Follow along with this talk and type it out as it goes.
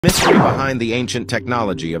Mystery behind the ancient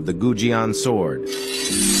technology of the Gujian sword.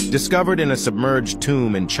 Discovered in a submerged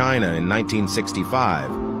tomb in China in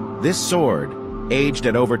 1965, this sword, aged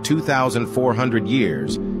at over 2,400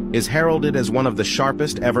 years, is heralded as one of the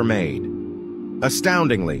sharpest ever made.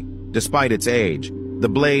 Astoundingly, despite its age, the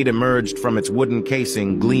blade emerged from its wooden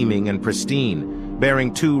casing gleaming and pristine,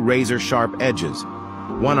 bearing two razor-sharp edges.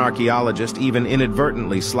 One archaeologist even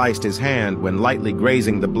inadvertently sliced his hand when lightly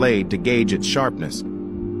grazing the blade to gauge its sharpness.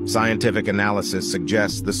 Scientific analysis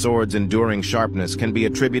suggests the sword's enduring sharpness can be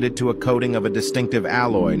attributed to a coating of a distinctive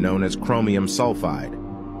alloy known as chromium sulfide.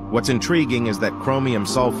 What's intriguing is that chromium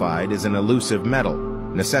sulfide is an elusive metal,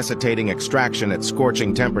 necessitating extraction at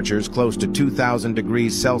scorching temperatures close to 2,000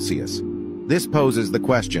 degrees Celsius. This poses the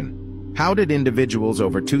question, how did individuals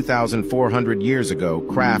over 2,400 years ago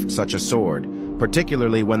craft such a sword,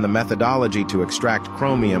 particularly when the methodology to extract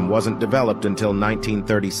chromium wasn't developed until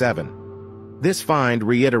 1937? This find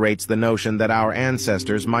reiterates the notion that our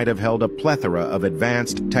ancestors might have held a plethora of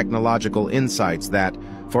advanced technological insights that,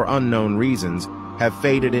 for unknown reasons, have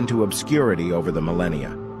faded into obscurity over the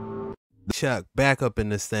millennia. Chuck back up in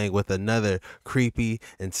this thing with another creepy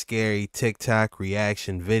and scary TikTok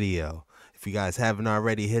reaction video. If you guys haven't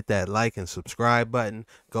already hit that like and subscribe button,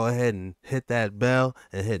 go ahead and hit that bell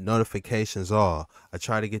and hit notifications all. I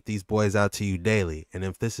try to get these boys out to you daily. And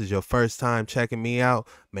if this is your first time checking me out,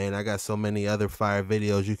 man, I got so many other fire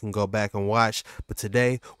videos you can go back and watch. But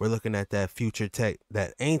today we're looking at that future tech,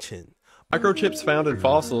 that ancient Microchips found in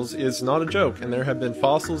fossils is not a joke, and there have been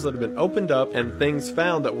fossils that have been opened up and things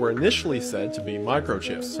found that were initially said to be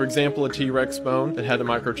microchips. For example, a T-Rex bone that had a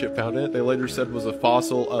microchip found in it, they later said was a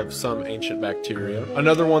fossil of some ancient bacteria.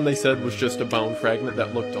 Another one they said was just a bone fragment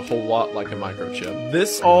that looked a whole lot like a microchip.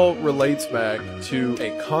 This all relates back to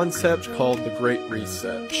a concept called the Great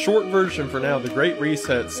Reset. Short version for now, the Great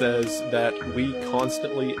Reset says that we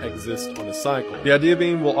constantly exist on a cycle. The idea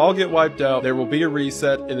being we'll all get wiped out, there will be a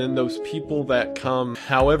reset, and then those people that come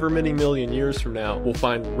however many million years from now will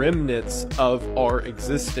find remnants of our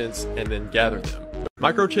existence and then gather them.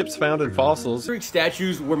 Microchips found in fossils. Greek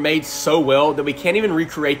statues were made so well that we can't even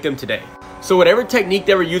recreate them today. So whatever technique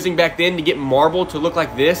they were using back then to get marble to look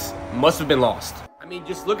like this must have been lost. I mean,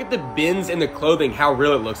 just look at the bends in the clothing, how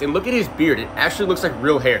real it looks, and look at his beard. It actually looks like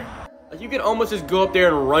real hair. Like you could almost just go up there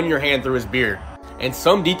and run your hand through his beard. And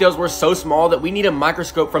some details were so small that we need a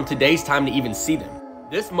microscope from today's time to even see them.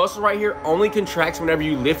 This muscle right here only contracts whenever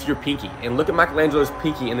you lift your pinky. And look at Michelangelo's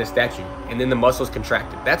pinky in the statue. And then the muscle's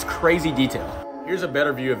contracted. That's crazy detail. Here's a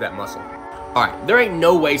better view of that muscle. Alright, there ain't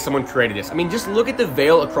no way someone created this. I mean, just look at the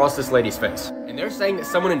veil across this lady's face. And they're saying that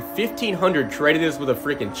someone in 1500 created this with a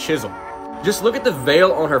freaking chisel. Just look at the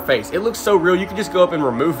veil on her face. It looks so real, you can just go up and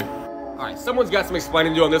remove it. Alright, someone's got some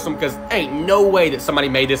explaining to do on this one because ain't no way that somebody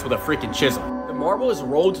made this with a freaking chisel. The marble is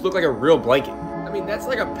rolled to look like a real blanket. I mean, that's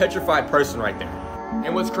like a petrified person right there.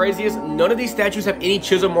 And what's crazy is none of these statues have any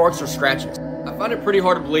chisel marks or scratches. I find it pretty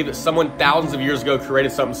hard to believe that someone thousands of years ago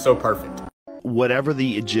created something so perfect. Whatever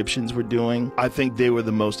the Egyptians were doing, I think they were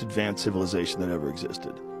the most advanced civilization that ever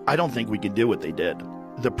existed. I don't think we can do what they did.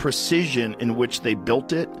 The precision in which they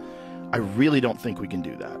built it, I really don't think we can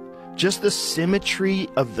do that. Just the symmetry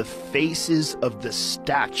of the faces of the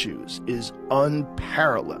statues is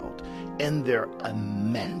unparalleled, and they're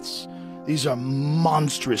immense. These are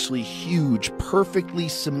monstrously huge, perfectly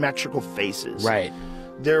symmetrical faces. Right.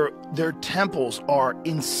 Their temples are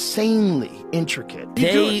insanely intricate.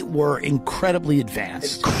 They were incredibly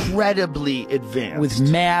advanced. Incredibly advanced.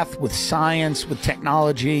 With math, with science, with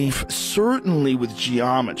technology. Certainly with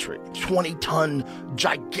geometry. 20-ton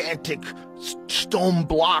gigantic stone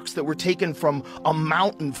blocks that were taken from a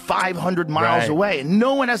mountain 500 miles away. And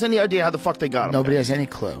no one has any idea how the fuck they got them. Nobody has any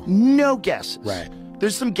clue. No guesses. Right.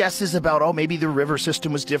 There's some guesses about, oh, maybe the river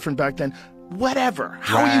system was different back then. Whatever.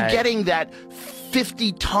 How are you getting that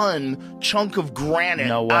 50-ton chunk of granite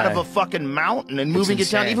out of a fucking mountain and moving it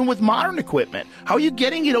down, even with modern equipment? How are you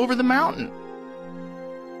getting it over the mountain?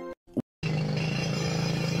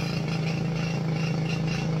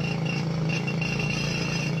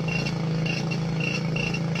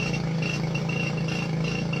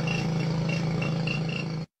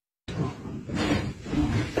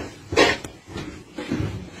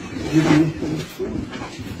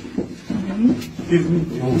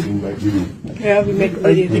 Yeah, we make a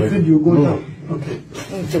video. Video go down. Okay.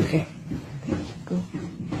 Oh, it's okay. Go.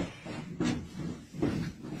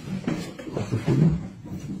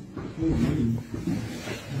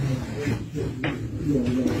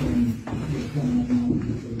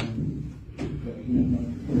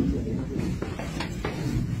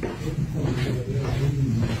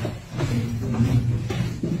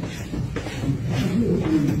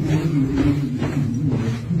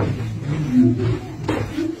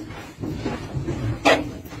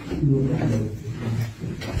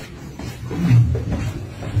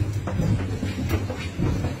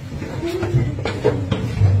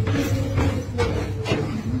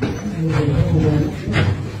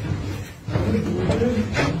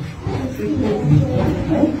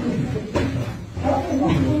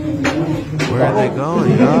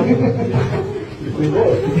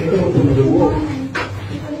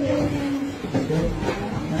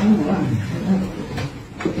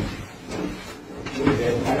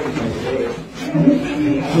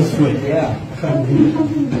 The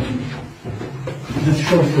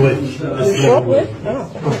short switch. The short way?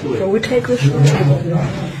 Oh, so we take the short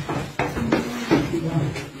way.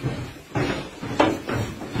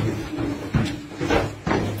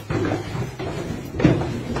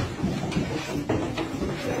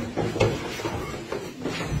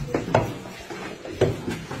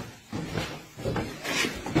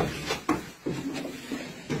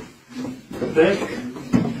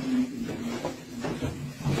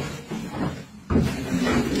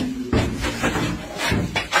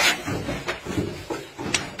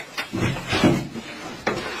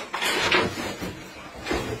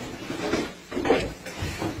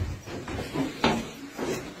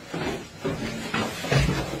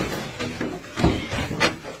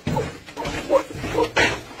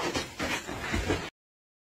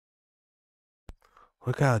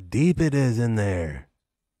 Look how deep it is in there.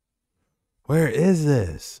 Where is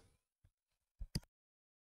this?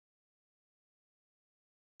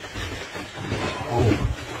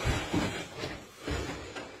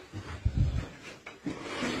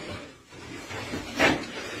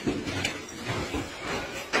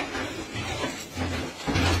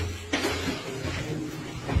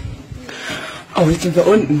 Oh, jetzt sind wir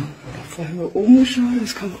unten. Vorher wir oben schauen,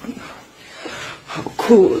 jetzt kommen wir unten. Oh,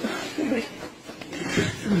 cool.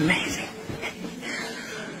 Amazing.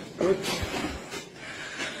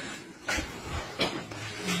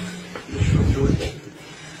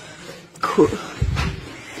 Cool.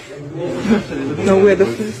 Know where the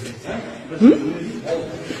first?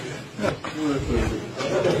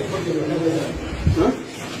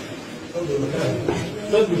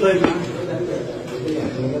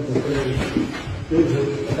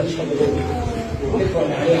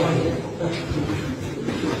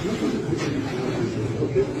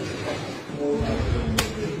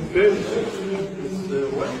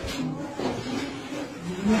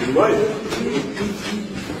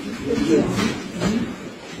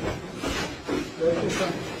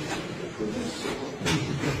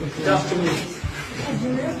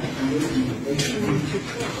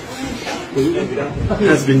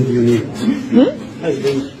 Has been unique. Has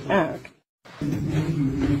been. Ah, okay.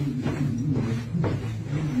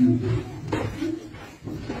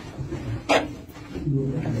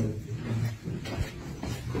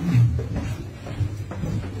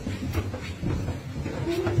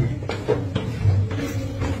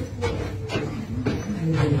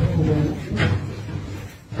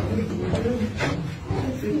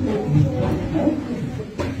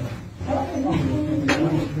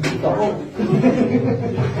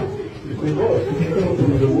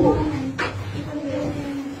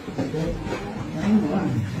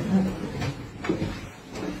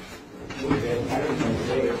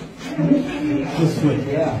 This way.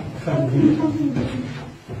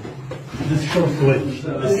 The short switch.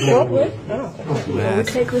 The short way? Oh, so we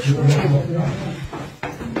take the short way.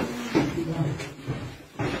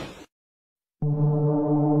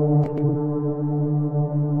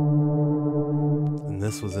 And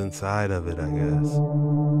this was inside of it, I guess.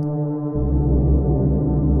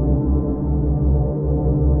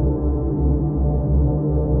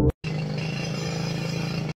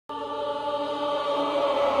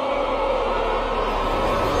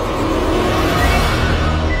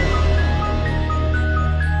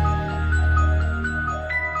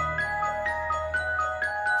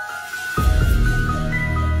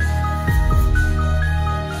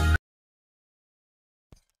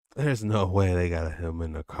 There's no way they got him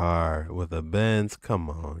in a car with a Benz. Come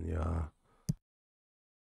on, y'all.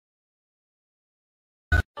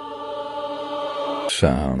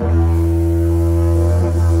 Sound.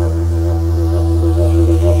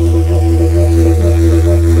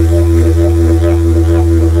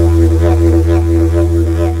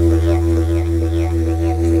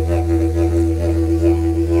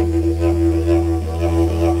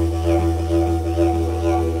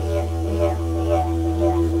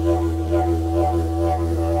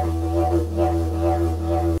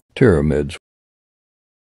 Pyramids.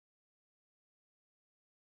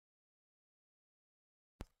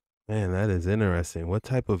 Man, that is interesting. What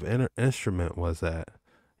type of instrument was that?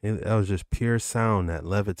 That was just pure sound that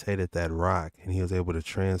levitated that rock, and he was able to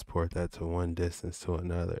transport that to one distance to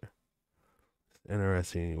another. It's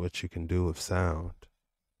interesting what you can do with sound.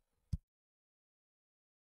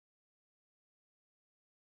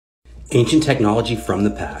 Ancient technology from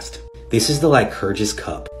the past. This is the Lycurgus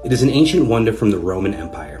cup. It is an ancient wonder from the Roman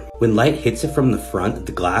Empire. When light hits it from the front,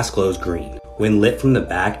 the glass glows green. When lit from the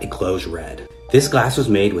back, it glows red. This glass was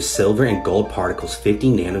made with silver and gold particles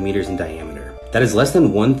 50 nanometers in diameter. That is less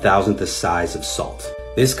than 1,000th the size of salt.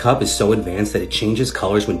 This cup is so advanced that it changes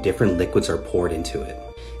colors when different liquids are poured into it.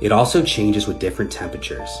 It also changes with different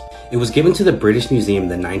temperatures. It was given to the British Museum in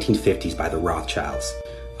the 1950s by the Rothschilds.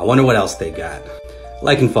 I wonder what else they got.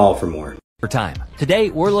 Like and follow for more. Time. Today,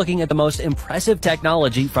 we're looking at the most impressive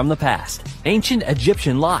technology from the past. Ancient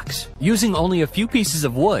Egyptian locks. Using only a few pieces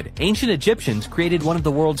of wood, ancient Egyptians created one of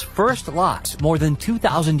the world's first locks more than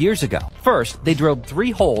 2,000 years ago. First, they drilled 3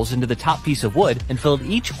 holes into the top piece of wood and filled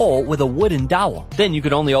each hole with a wooden dowel. Then you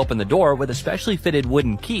could only open the door with a specially fitted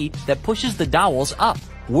wooden key that pushes the dowels up.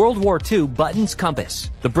 World War II buttons compass.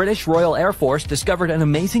 The British Royal Air Force discovered an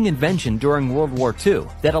amazing invention during World War II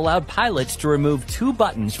that allowed pilots to remove 2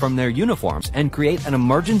 buttons from their uniforms and create an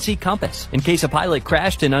emergency compass. In case a pilot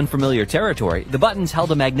crashed in unfamiliar territory, the buttons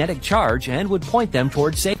held a magnetic charge and would point them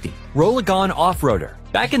towards safety. Roll-A-Gon Off-Roader.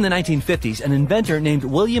 Back in the 1950s, an inventor named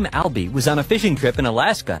William Albee was on a fishing trip in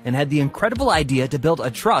Alaska and had the incredible idea to build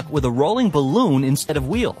a truck with a rolling balloon instead of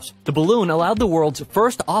wheels. The balloon allowed the world's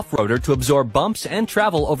first off-roader to absorb bumps and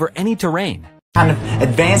travel over any terrain. Kind of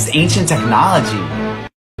advanced ancient technology.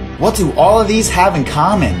 What do all of these have in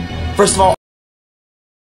common? First of all,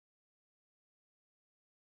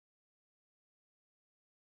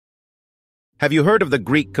 Have you heard of the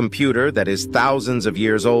Greek computer that is thousands of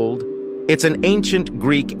years old? It's an ancient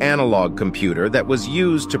Greek analog computer that was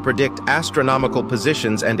used to predict astronomical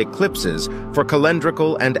positions and eclipses for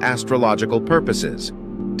calendrical and astrological purposes.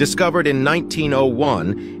 Discovered in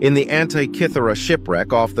 1901 in the Antikythera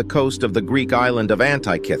shipwreck off the coast of the Greek island of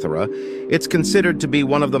Antikythera, it's considered to be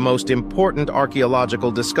one of the most important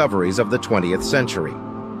archaeological discoveries of the 20th century.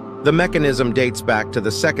 The mechanism dates back to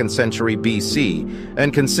the 2nd century BC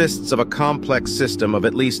and consists of a complex system of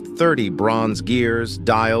at least 30 bronze gears,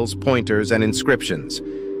 dials, pointers, and inscriptions.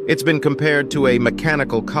 It's been compared to a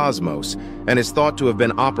mechanical cosmos and is thought to have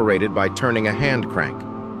been operated by turning a hand crank.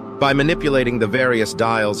 By manipulating the various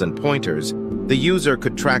dials and pointers, the user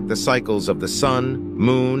could track the cycles of the sun,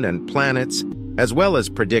 moon, and planets, as well as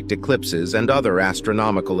predict eclipses and other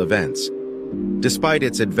astronomical events. Despite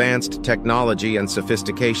its advanced technology and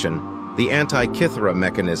sophistication, the Antikythera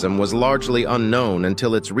mechanism was largely unknown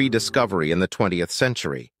until its rediscovery in the 20th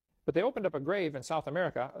century. But they opened up a grave in South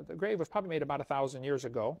America. The grave was probably made about 1,000 years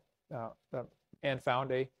ago, and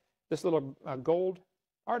found this little gold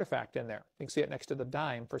artifact in there. You can see it next to the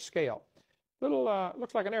dime for scale.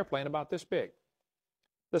 Looks like an airplane about this big.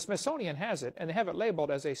 The Smithsonian has it, and they have it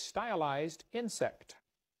labeled as a stylized insect.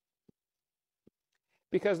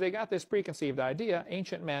 Because they got this preconceived idea,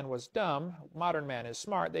 ancient man was dumb, modern man is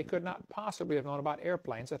smart. They could not possibly have known about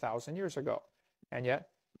airplanes 1,000 years ago. And yet,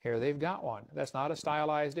 here they've got one. That's not a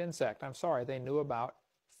stylized insect. I'm sorry, they knew about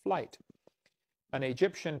flight. An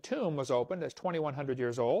Egyptian tomb was opened that's 2,100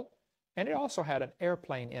 years old, and it also had an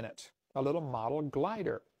airplane in it, a little model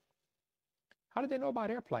glider. How did they know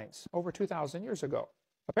about airplanes over 2,000 years ago?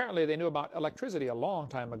 Apparently, they knew about electricity a long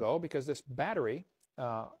time ago because this battery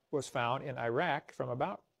was found in Iraq from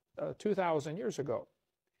about 2,000 years ago.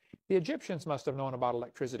 The Egyptians must have known about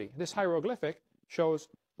electricity. This hieroglyphic shows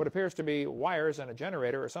what appears to be wires and a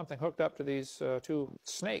generator or something hooked up to these 2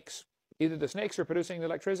 snakes. Either the snakes are producing the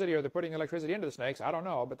electricity or they're putting electricity into the snakes. I don't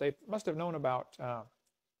know, but they must have known about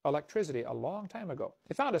electricity a long time ago.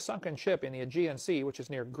 They found a sunken ship in the Aegean Sea, which is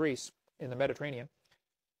near Greece in the Mediterranean,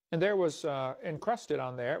 and there was encrusted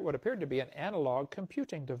on there what appeared to be an analog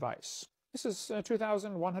computing device. This is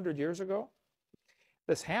 2,100 years ago.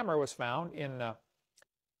 This hammer was found in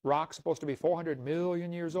rock supposed to be 400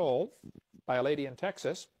 million years old by a lady in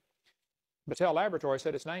Texas. Battelle Laboratory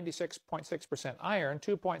said it's 96.6% iron,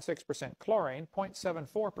 2.6% chlorine,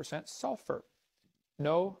 0.74% sulfur.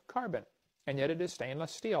 No carbon. And yet it is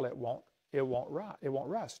stainless steel. It won't rot. It won't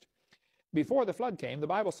rust. Before the flood came, the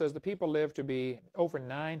Bible says the people lived to be over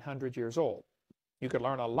 900 years old. You could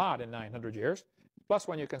learn a lot in 900 years. Plus,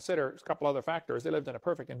 when you consider a couple other factors, they lived in a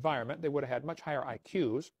perfect environment. They would have had much higher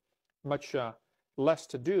IQs, much less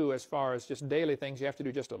to do as far as just daily things you have to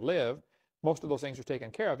do just to live. Most of those things are taken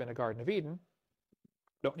care of in the Garden of Eden.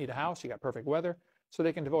 Don't need a house. You got perfect weather. So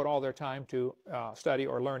they can devote all their time to study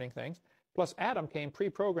or learning things. Plus, Adam came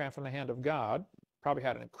pre-programmed from the hand of God, probably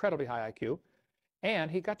had an incredibly high IQ, and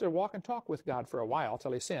he got to walk and talk with God for a while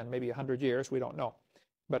till he sinned, maybe 100 years, we don't know.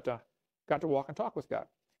 But got to walk and talk with God.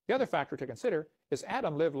 The other factor to consider is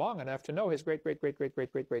Adam lived long enough to know his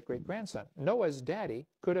great-great-great-great-great-great-great-grandson. Noah's daddy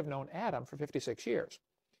could have known Adam for 56 years.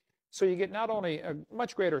 So you get not only a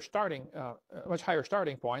much higher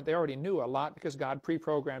starting point, they already knew a lot because God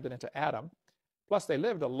pre-programmed it into Adam. Plus they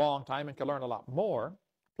lived a long time and could learn a lot more.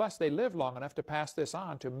 Plus they lived long enough to pass this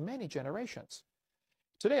on to many generations.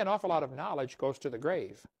 Today an awful lot of knowledge goes to the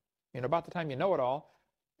grave. You know, about the time you know it all,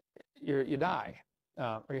 you die.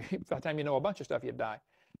 Or by the time you know a bunch of stuff, you die.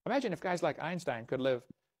 Imagine if guys like Einstein could live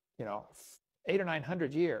you know, 800 or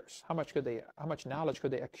 900 years. How much knowledge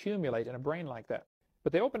could they accumulate in a brain like that?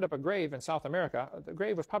 But they opened up a grave in South America. The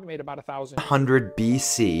grave was probably made about 100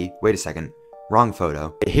 BC. Wait a second. Wrong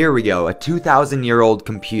photo. Here we go, a 2,000-year-old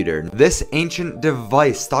computer. This ancient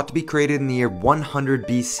device, thought to be created in the year 100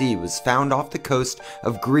 BC, was found off the coast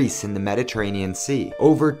of Greece in the Mediterranean Sea.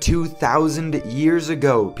 Over 2,000 years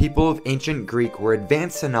ago, people of ancient Greek were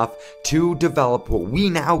advanced enough to develop what we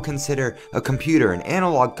now consider a computer, an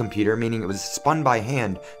analog computer, meaning it was spun by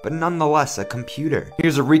hand, but nonetheless a computer.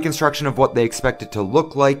 Here's a reconstruction of what they expect it to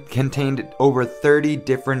look like. Contained over 30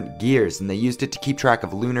 different gears, and they used it to keep track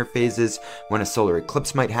of lunar phases, when a solar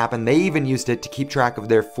eclipse might happen. They even used it to keep track of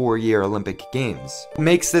their 4-year Olympic Games. What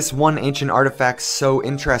makes this one ancient artifact so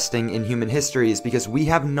interesting in human history is because we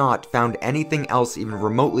have not found anything else even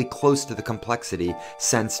remotely close to the complexity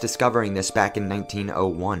since discovering this back in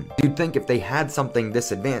 1901. You'd think if they had something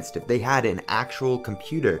this advanced, if they had an actual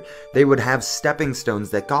computer, they would have stepping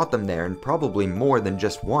stones that got them there, and probably more than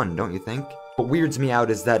just one, don't you think? What weirds me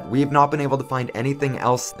out is that we have not been able to find anything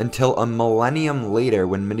else until a millennium later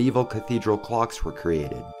when medieval cathedral clocks were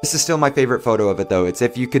created. This is still my favorite photo of it though. It's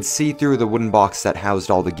if you could see through the wooden box that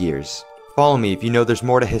housed all the gears. Follow me if you know there's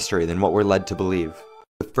more to history than what we're led to believe.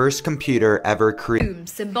 The first computer ever created.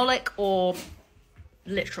 Symbolic or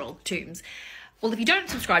literal tombs. Well, if you don't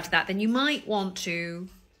subscribe to that, then you might want to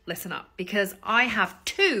listen up, because I have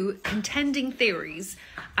two contending theories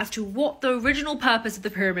as to what the original purpose of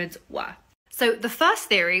the pyramids were. So the first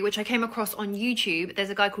theory, which I came across on YouTube, there's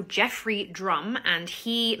a guy called Jeffrey Drum, and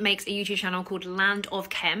he makes a YouTube channel called Land of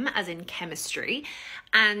Chem, as in chemistry.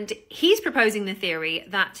 And he's proposing the theory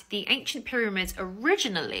that the ancient pyramids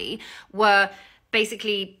originally were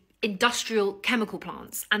basically industrial chemical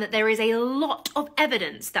plants, and that there is a lot of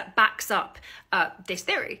evidence that backs up this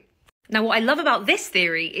theory. Now, what I love about this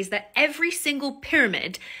theory is that every single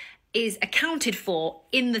pyramid is accounted for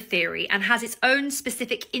in the theory and has its own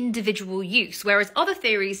specific individual use, whereas other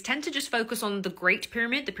theories tend to just focus on the Great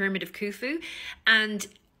Pyramid, the Pyramid of Khufu, and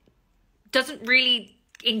doesn't really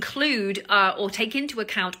include or take into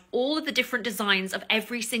account all of the different designs of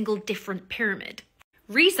every single different pyramid.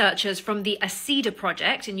 Researchers from the ACIDA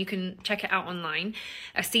project, and you can check it out online,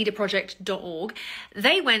 acidaproject.org,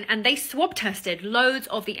 they went and they swab tested loads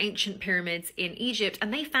of the ancient pyramids in Egypt,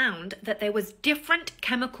 and they found that there was different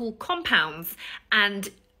chemical compounds and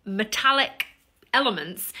metallic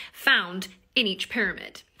elements found in each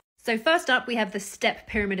pyramid. So first up, we have the Step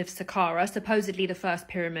Pyramid of Saqqara, supposedly the first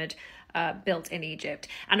pyramid built in Egypt.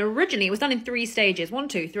 And originally it was done in 3 stages, 1,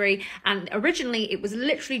 2, 3. And originally it was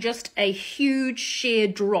literally just a huge sheer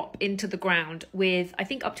drop into the ground with, I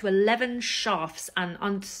think, up to 11 shafts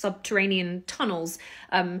and subterranean tunnels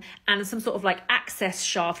and some sort of like access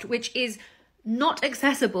shaft, which is not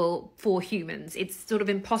accessible for humans. It's sort of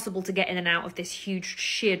impossible to get in and out of this huge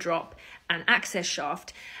sheer drop and access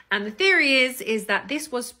shaft. And the theory is that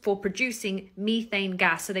this was for producing methane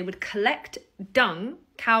gas. So they would collect dung,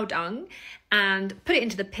 cow dung, and put it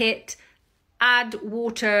into the pit, add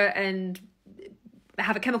water and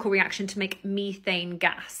have a chemical reaction to make methane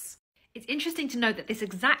gas. It's interesting to note that this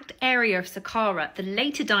exact area of Saqqara, the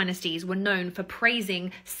later dynasties were known for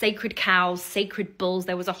praising sacred cows, sacred bulls.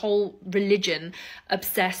 There was a whole religion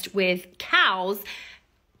obsessed with cows.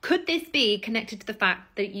 Could this be connected to the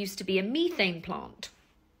fact that it used to be a methane plant?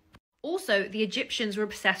 Also, the Egyptians were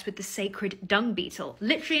obsessed with the sacred dung beetle,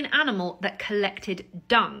 literally an animal that collected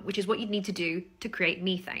dung, which is what you'd need to do to create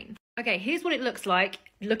methane. Okay, here's what it looks like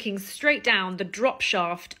looking straight down the drop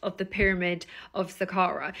shaft of the Pyramid of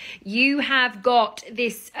Saqqara. You have got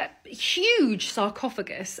this huge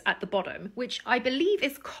sarcophagus at the bottom, which I believe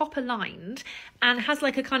is copper lined and has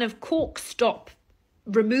like a kind of cork stop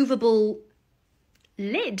removable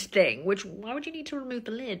lid thing, which why would you need to remove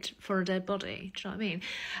the lid for a dead body? Do you know what I mean?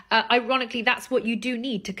 Ironically, that's what you do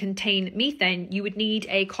need to contain methane. You would need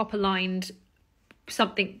a copper lined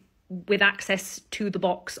something with access to the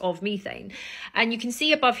box of methane. And you can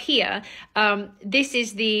see above here, this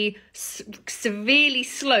is the severely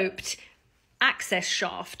sloped access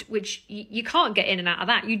shaft, which you can't get in and out of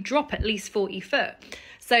that. You drop at least 40 foot.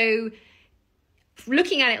 So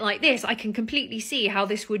looking at it like this, I can completely see how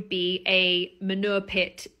this would be a manure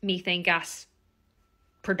pit methane gas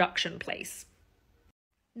production place.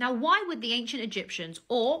 Now, why would the ancient Egyptians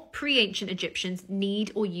or pre-ancient Egyptians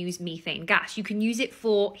need or use methane gas? You can use it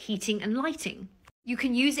for heating and lighting. You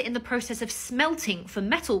can use it in the process of smelting for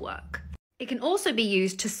metalwork. It can also be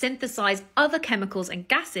used to synthesize other chemicals and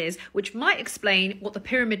gases, which might explain what the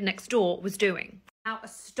pyramid next door was doing. Now, a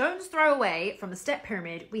stone's throw away from the Step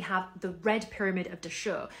Pyramid, we have the Red Pyramid of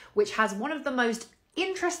Dashur, which has one of the most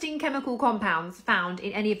interesting chemical compounds found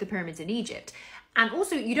in any of the pyramids in Egypt. And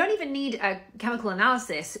also, you don't even need a chemical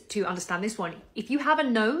analysis to understand this one. If you have a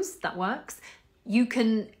nose that works, you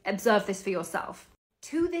can observe this for yourself.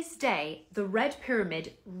 To this day, the Red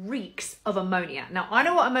Pyramid reeks of ammonia. Now, I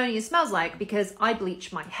know what ammonia smells like because I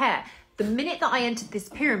bleach my hair. The minute that I entered this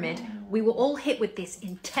pyramid, we were all hit with this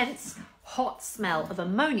intense, hot smell of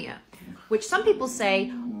ammonia, which some people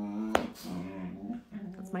say...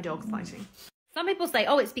 That's my dog fighting. Some people say,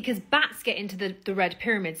 oh, it's because bats get into the Red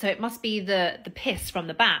Pyramid, so it must be the piss from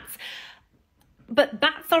the bats. But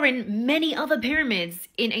bats are in many other pyramids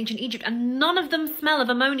in ancient Egypt, and none of them smell of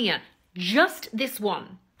ammonia, just this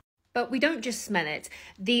one. But we don't just smell it.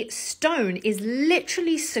 The stone is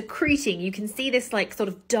literally secreting. You can see this like sort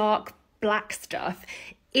of dark black stuff.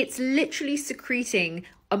 It's literally secreting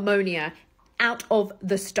ammonia out of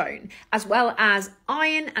the stone, as well as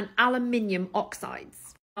iron and aluminium oxides.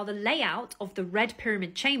 Now, the layout of the Red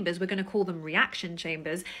Pyramid chambers, we're going to call them reaction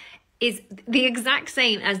chambers, is the exact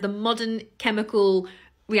same as the modern chemical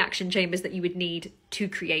reaction chambers that you would need to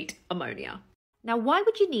create ammonia. Now, why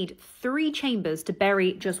would you need 3 chambers to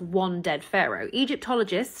bury just one dead pharaoh?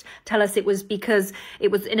 Egyptologists tell us it was because it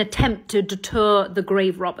was an attempt to deter the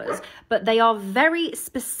grave robbers, but they are very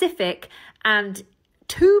specific and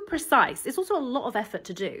too precise. It's also a lot of effort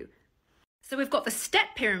to do. So we've got the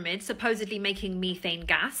Step Pyramid supposedly making methane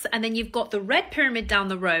gas, and then you've got the Red Pyramid down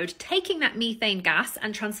the road taking that methane gas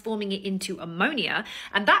and transforming it into ammonia.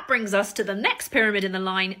 And that brings us to the next pyramid in the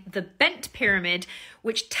line, the Bent Pyramid,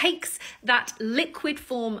 which takes that liquid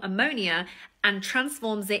form ammonia and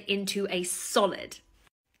transforms it into a solid.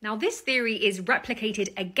 Now, this theory is replicated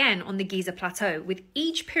again on the Giza Plateau, with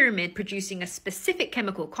each pyramid producing a specific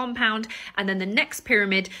chemical compound, and then the next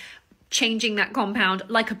pyramid changing that compound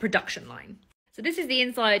like a production line. So this is the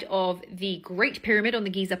inside of the Great Pyramid on the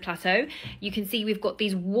Giza Plateau. You can see we've got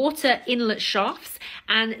these water inlet shafts,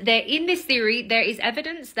 and there, in this theory, there is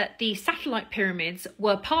evidence that the satellite pyramids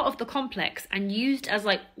were part of the complex and used as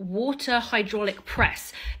like water hydraulic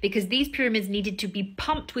press, because these pyramids needed to be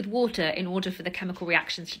pumped with water in order for the chemical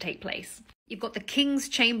reactions to take place. You've got the King's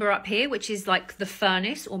Chamber up here, which is like the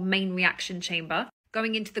furnace or main reaction chamber,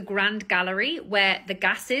 going into the Grand Gallery, where the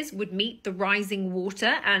gases would meet the rising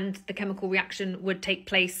water and the chemical reaction would take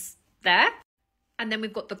place there. And then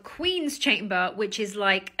we've got the Queen's Chamber, which is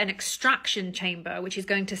like an extraction chamber, which is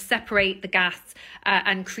going to separate the gas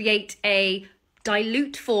and create a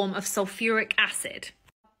dilute form of sulfuric acid.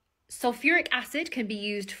 Sulfuric acid can be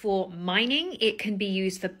used for mining, it can be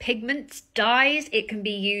used for pigments, dyes, it can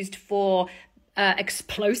be used for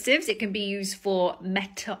explosives, it can be used for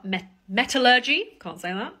metallurgy, can't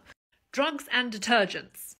say that, drugs and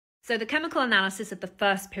detergents. So the chemical analysis of the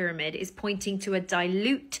first pyramid is pointing to a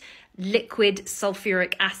dilute liquid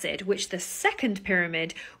sulfuric acid, which the second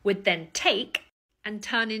pyramid would then take and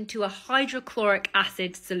turn into a hydrochloric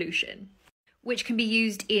acid solution, which can be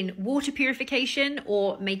used in water purification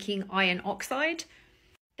or making iron oxide.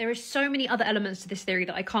 There are so many other elements to this theory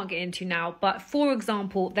that I can't get into now, but for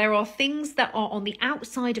example, there are things that are on the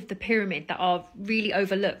outside of the pyramid that are really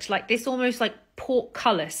overlooked, like this almost like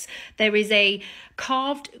portcullis. There is a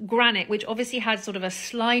carved granite, which obviously has sort of a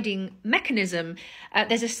sliding mechanism.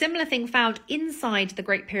 There's a similar thing found inside the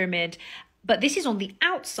Great Pyramid, but this is on the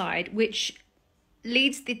outside, which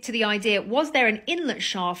leads to the idea, was there an inlet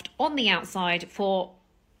shaft on the outside for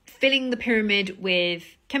filling the pyramid with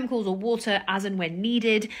chemicals or water as and when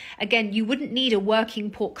needed? Again, you wouldn't need a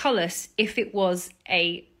working portcullis if it was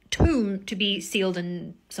a tomb to be sealed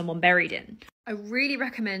and someone buried in. I really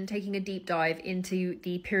recommend taking a deep dive into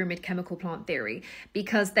the pyramid chemical plant theory,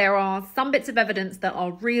 because there are some bits of evidence that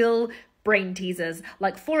are real brain teasers.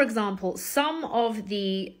 Like, for example, some of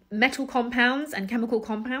the metal compounds and chemical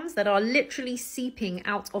compounds that are literally seeping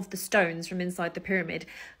out of the stones from inside the pyramid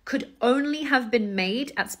could only have been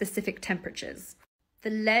made at specific temperatures.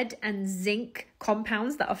 The lead and zinc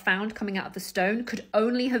compounds that are found coming out of the stone could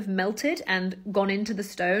only have melted and gone into the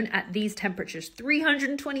stone at these temperatures,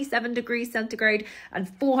 327 degrees centigrade and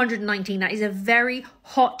 419. That is a very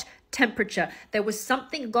hot temperature. There was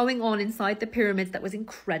something going on inside the pyramids that was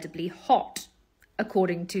incredibly hot,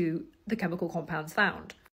 according to the chemical compounds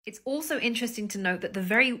found. It's also interesting to note that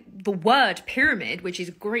the word pyramid, which is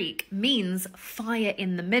Greek, means fire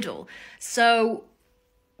in the middle. So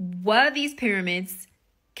were these pyramids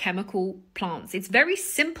chemical plants? It's very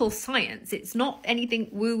simple science. It's not anything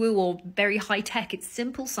woo-woo or very high-tech. It's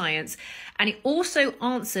simple science. And it also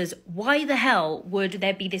answers why the hell would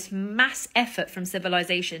there be this mass effort from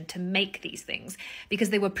civilization to make these things? Because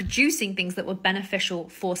they were producing things that were beneficial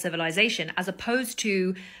for civilization, as opposed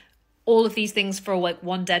to all of these things for like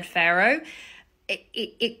one dead pharaoh.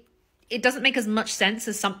 it doesn't make as much sense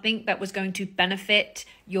as something that was going to benefit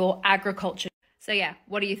your agriculture. So yeah,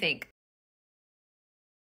 what do you think?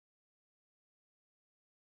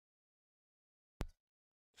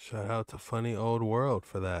 Shout out to Funny Old World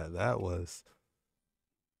for that. That was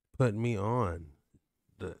putting me on.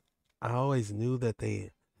 I always knew that they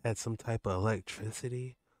had some type of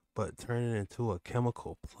electricity, but turning it into a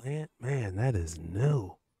chemical plant, man, that is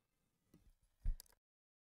new.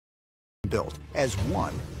 Built as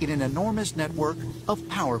one in an enormous network of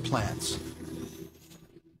power plants.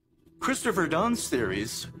 Christopher Dunn's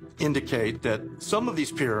theories indicate that some of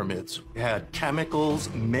these pyramids had chemicals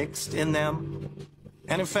mixed in them.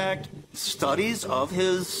 And in fact, studies of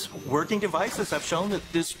his working devices have shown that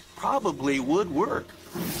this probably would work.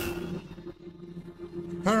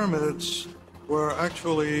 Pyramids were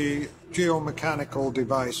actually geomechanical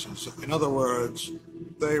devices. In other words,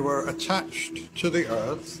 they were attached to the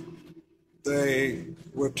earth. They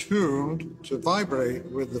were tuned to vibrate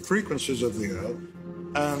with the frequencies of the earth,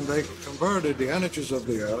 and they converted the energies of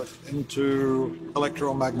the earth into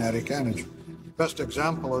electromagnetic energy. Best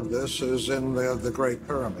example of this is in the Great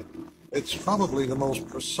Pyramid. It's probably the most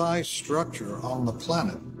precise structure on the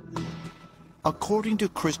planet. According to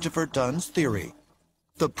Christopher Dunn's theory,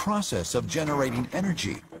 the process of generating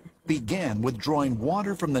energy began with drawing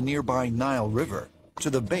water from the nearby Nile River to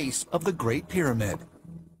the base of the Great Pyramid.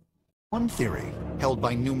 One theory, held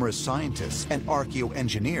by numerous scientists and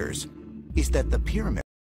archaeoengineers, is that the pyramid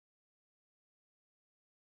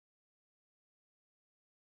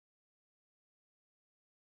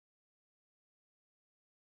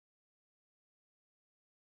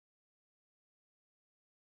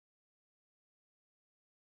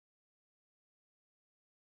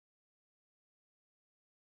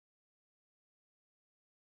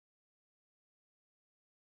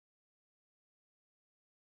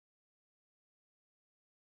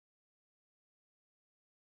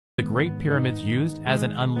the Great Pyramids used as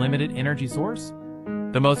an unlimited energy source?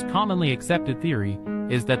 The most commonly accepted theory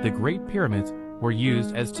is that the Great Pyramids were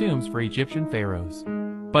used as tombs for Egyptian pharaohs.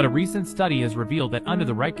 But a recent study has revealed that under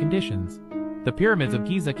the right conditions, the pyramids of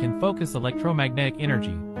Giza can focus electromagnetic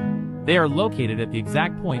energy. They are located at the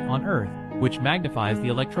exact point on Earth which magnifies the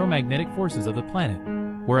electromagnetic forces of the planet,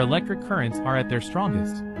 where electric currents are at their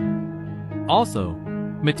strongest. Also,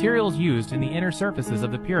 materials used in the inner surfaces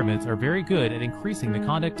of the pyramids are very good at increasing the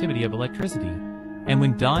conductivity of electricity, and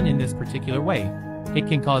when done in this particular way, it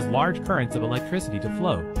can cause large currents of electricity to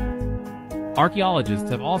flow. Archaeologists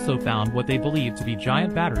have also found what they believe to be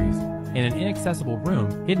giant batteries in an inaccessible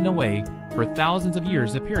room hidden away for thousands of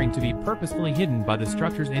years, appearing to be purposefully hidden by the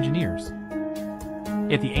structure's engineers.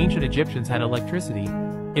 If the ancient Egyptians had electricity,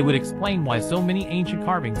 it would explain why so many ancient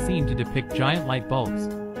carvings seem to depict giant light bulbs.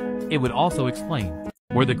 It would also explain,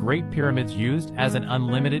 were the Great Pyramids used as an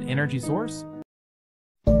unlimited energy source?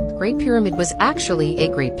 The Great Pyramid was actually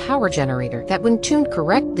a great power generator that, when tuned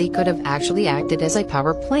correctly, could have actually acted as a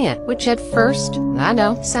power plant, which at first, I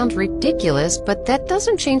know, sounds ridiculous, but that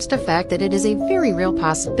doesn't change the fact that it is a very real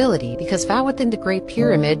possibility, because found within the Great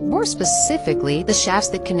Pyramid, more specifically, the shafts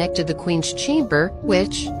that connect to the Queen's Chamber,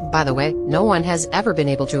 which, by the way, no one has ever been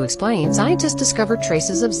able to explain, scientists discovered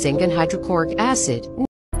traces of zinc and hydrochloric acid.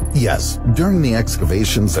 Yes, during the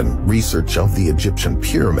excavations and research of the Egyptian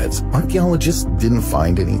pyramids, archaeologists didn't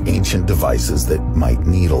find any ancient devices that might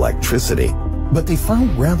need electricity. But they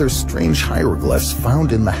found rather strange hieroglyphs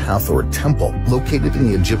found in the Hathor Temple, located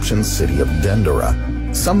in the Egyptian city of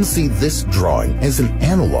Dendera. Some see this drawing as an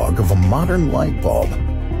analog of a modern light bulb.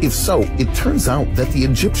 If so, it turns out that the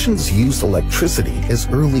Egyptians used electricity as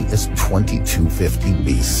early as 2250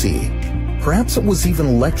 BC. Perhaps it was even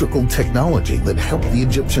electrical technology that helped the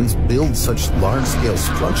Egyptians build such large-scale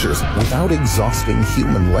structures without exhausting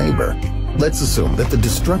human labor. Let's assume that the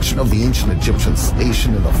destruction of the ancient Egyptian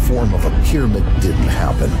station in the form of a pyramid didn't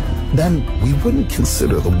happen. Then we wouldn't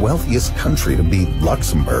consider the wealthiest country to be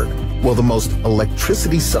Luxembourg, while the most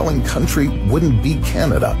electricity-selling country wouldn't be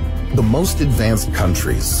Canada. The most advanced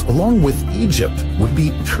countries, along with Egypt, would be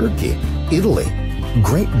Turkey, Italy,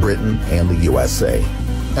 Great Britain, and the USA.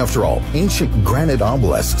 After all, ancient granite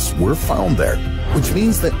obelisks were found there, which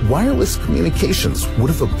means that wireless communications would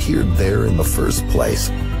have appeared there in the first place.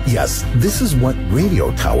 Yes, this is what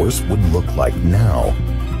radio towers would look like now.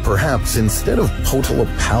 Perhaps instead of Potala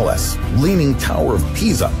Palace, Leaning Tower of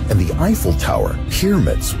Pisa, and the Eiffel Tower,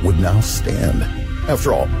 pyramids would now stand.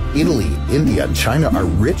 After all, Italy, India, and China are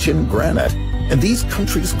rich in granite, and these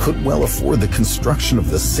countries could well afford the construction of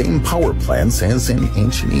the same power plants as in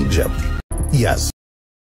ancient Egypt. Yes.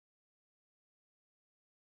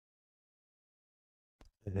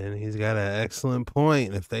 And he's got an excellent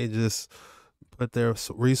point. If they just put their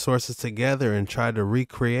resources together and try to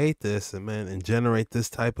recreate this and man and generate this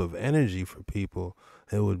type of energy for people,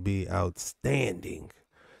 it would be outstanding.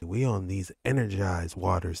 We on these energized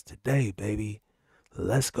waters today, baby.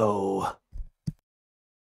 Let's go.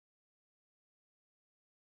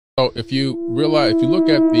 So if you do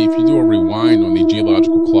a rewind on the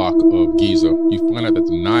geological clock of Giza, you find out that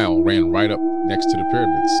the Nile ran right up next to the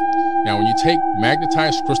pyramids. Now, when you take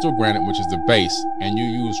magnetized crystal granite, which is the base, and you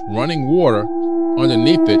use running water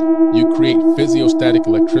underneath it, you create physiostatic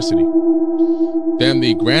electricity. Then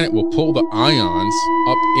the granite will pull the ions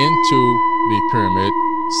up into the pyramid,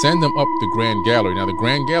 send them up the Grand Gallery. Now, the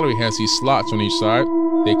Grand Gallery has these slots on each side.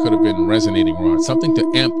 They could have been resonating rods, something to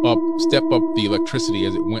step up the electricity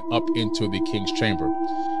as it went up into the King's Chamber.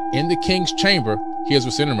 In the King's Chamber, here's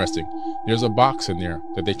what's interesting. There's a box in there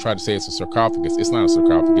that they try to say it's a sarcophagus. It's not a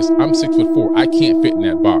sarcophagus. I'm 6'4". I can't fit in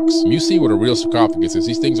that box. You see what a real sarcophagus is.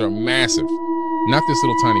 These things are massive, not this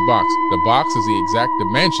little tiny box. The box is the exact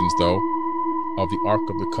dimensions, though, of the Ark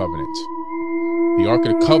of the Covenant. The Ark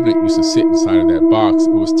of the Covenant used to sit inside of that box.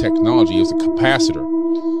 It was technology. It was a capacitor.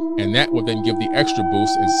 And that would then give the extra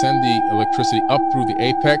boost and send the electricity up through the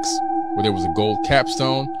apex, where there was a gold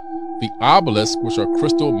capstone. The obelisk, which are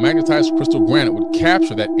magnetized crystal granite, would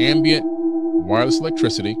capture that ambient wireless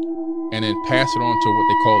electricity and then pass it on to what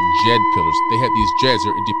they call jed pillars. They had these jeds.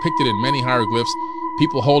 They're depicted in many hieroglyphs,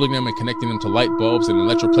 people holding them and connecting them to light bulbs and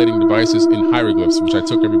electroplating devices in hieroglyphs, which I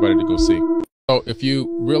took everybody to go see. So if you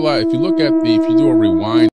do a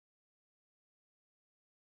rewind.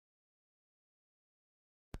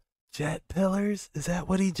 Jet pillars? Is that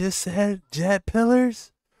what he just said? Jet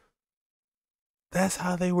pillars? That's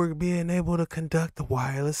how they were being able to conduct the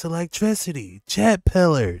wireless electricity. Jet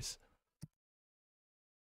pillars.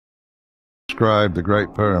 Described the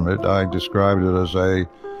Great Pyramid, I described it as a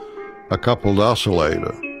coupled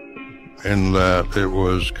oscillator, in that it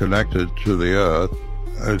was connected to the Earth.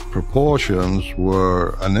 Its proportions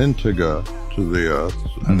were an integer to the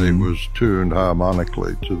Earth, and it was tuned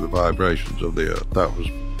harmonically to the vibrations of the Earth. That was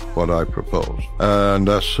what I proposed. And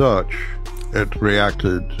as such, it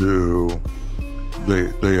reacted to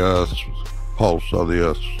the Earth's pulse, or the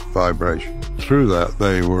Earth's vibration. Through that,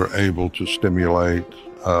 they were able to stimulate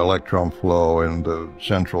electron flow in the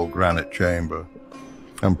central granite chamber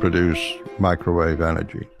and produce microwave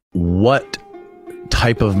energy. What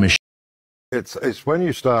type of machine? It's when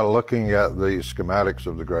you start looking at the schematics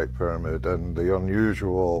of the Great Pyramid and the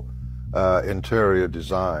unusual interior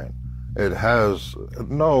design. It has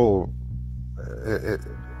it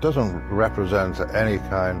doesn't represent any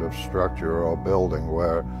kind of structure or building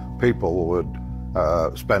where people would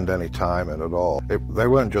spend any time in at all. They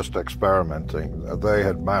weren't just experimenting. They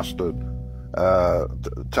had mastered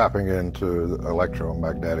tapping into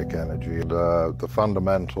electromagnetic energy. The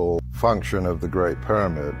fundamental function of the Great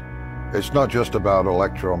Pyramid, it's not just about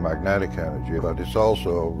electromagnetic energy, but it's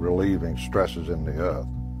also relieving stresses in the Earth.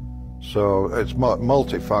 So it's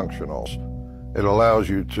multifunctional. It allows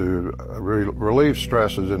you to relieve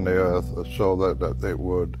stresses in the Earth so that it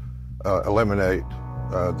would eliminate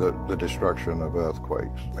the destruction of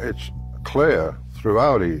earthquakes. It's clear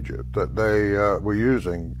throughout Egypt that they were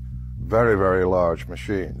using very, very large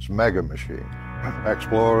machines, mega machines.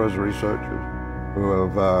 Explorers, researchers who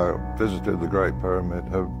have visited the Great Pyramid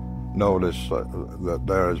have noticed that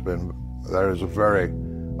there is a very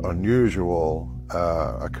unusual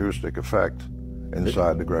acoustic effect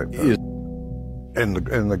inside the Great Pyramid. In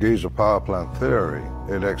the Giza power plant theory,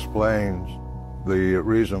 it explains the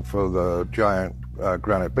reason for the giant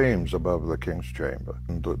granite beams above the King's Chamber.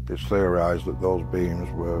 And it's theorized that those beams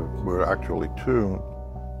were actually tuned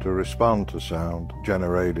to respond to sound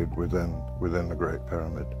generated within the Great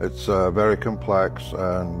Pyramid. It's very complex,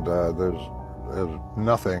 and there's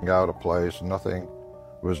nothing out of place. Nothing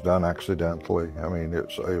was done accidentally. I mean,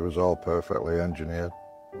 it was all perfectly engineered.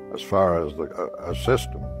 As far as the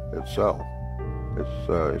system itself,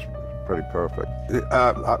 it's pretty perfect.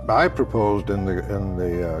 I proposed in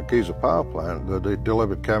the Giza power plant that it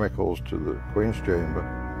delivered chemicals to the Queen's Chamber.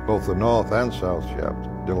 Both the North and South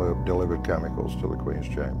shaft delivered chemicals to the Queen's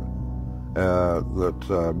Chamber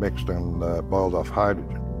that mixed and boiled off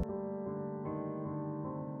hydrogen.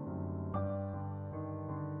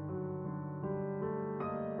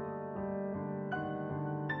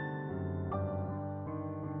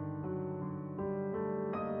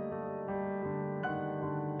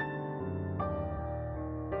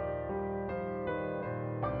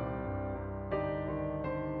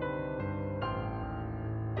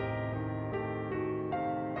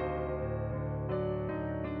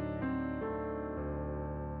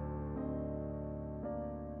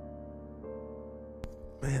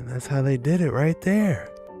 Man, that's how they did it right there.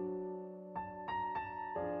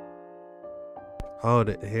 Hold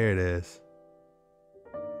it, here it is.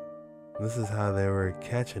 This is how they were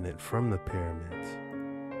catching it from the pyramids.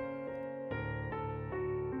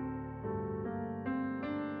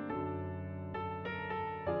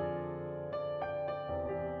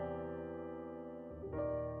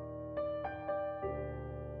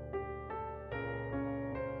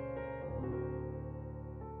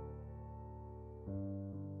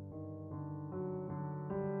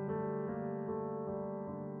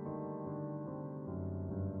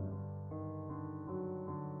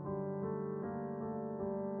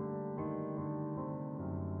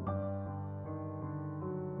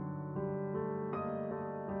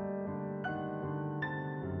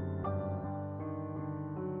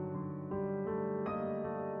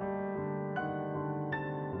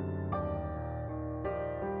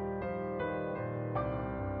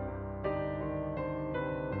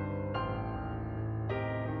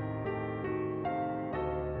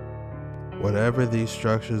 Whatever these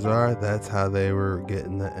structures are, that's how they were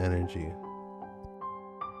getting the energy.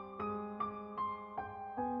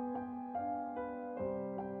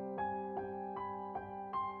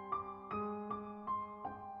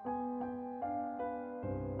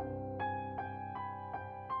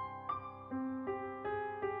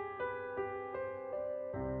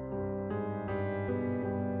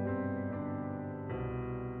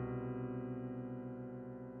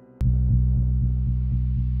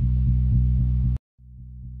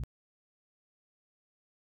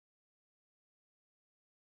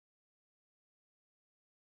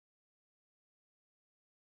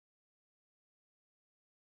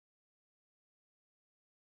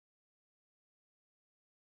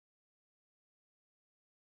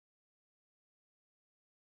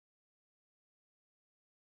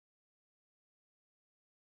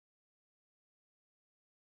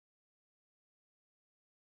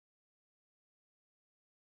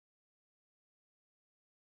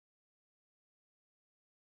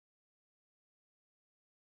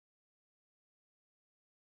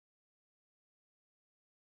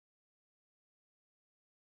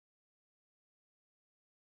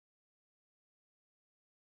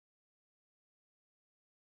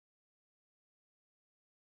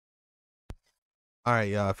 All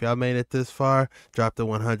right, y'all. If y'all made it this far, drop the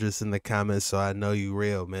 100s in the comments so I know you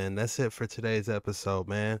real, man. That's it for today's episode,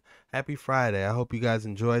 man. Happy Friday. I hope you guys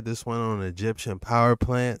enjoyed this one on Egyptian power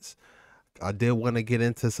plants. I did want to get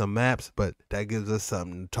into some maps, but that gives us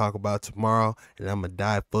something to talk about tomorrow, and I'm going to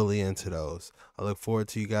dive fully into those. I look forward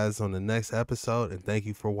to you guys on the next episode, and thank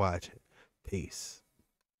you for watching. Peace.